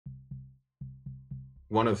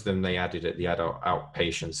One of them they added at the adult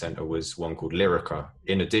outpatient center was one called Lyrica,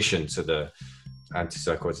 in addition to the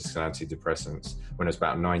antipsychotics and antidepressants, when I was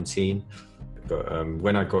about 19. But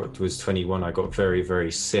when I was 21, I got very,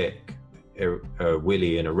 very sick.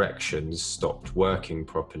 Willy and erections stopped working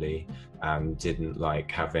properly and didn't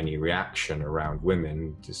have any reaction around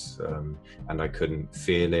women, and I couldn't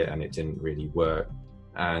feel it, and it didn't really work.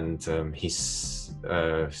 And he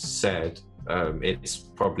said, it's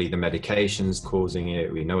probably the medications causing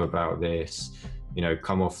it. We know about this,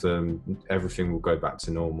 come off them, everything will go back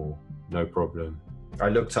to normal, no problem. I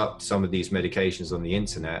looked up some of these medications on the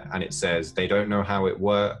internet, and it says they don't know how it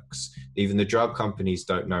works. Even the drug companies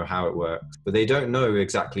don't know how it works, but they don't know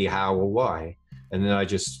exactly how or why. And then I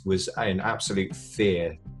just was in absolute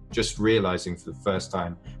fear, just realizing for the first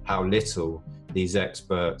time how little these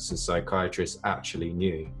experts and psychiatrists actually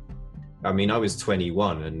knew. I mean, I was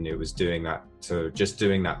 21, and it was doing that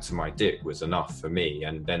to my dick was enough for me.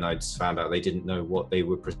 And then I just found out they didn't know what they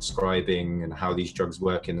were prescribing and how these drugs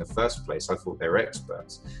work in the first place. I thought they were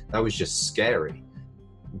experts. That was just scary.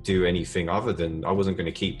 Do anything other than, I wasn't going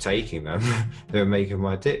to keep taking them. They were making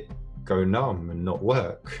my dick go numb and not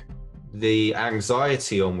work. The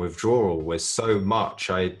anxiety on withdrawal was so much,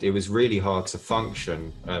 it was really hard to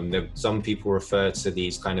function. Some people refer to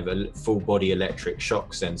these kind of full body electric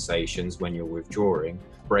shock sensations when you're withdrawing,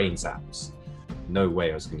 brain zaps. No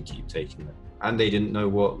way I was going to keep taking them. And they didn't know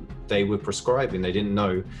what they were prescribing. They didn't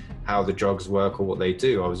know how the drugs work or what they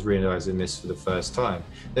do. I was realizing this for the first time.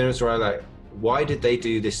 Then it was why did they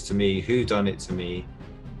do this to me? Who done it to me?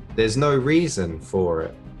 There's no reason for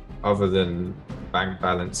it other than bank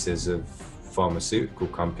balances of pharmaceutical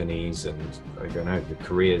companies and, I don't know, the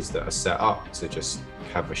careers that are set up to just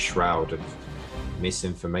have a shroud of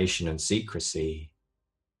misinformation and secrecy.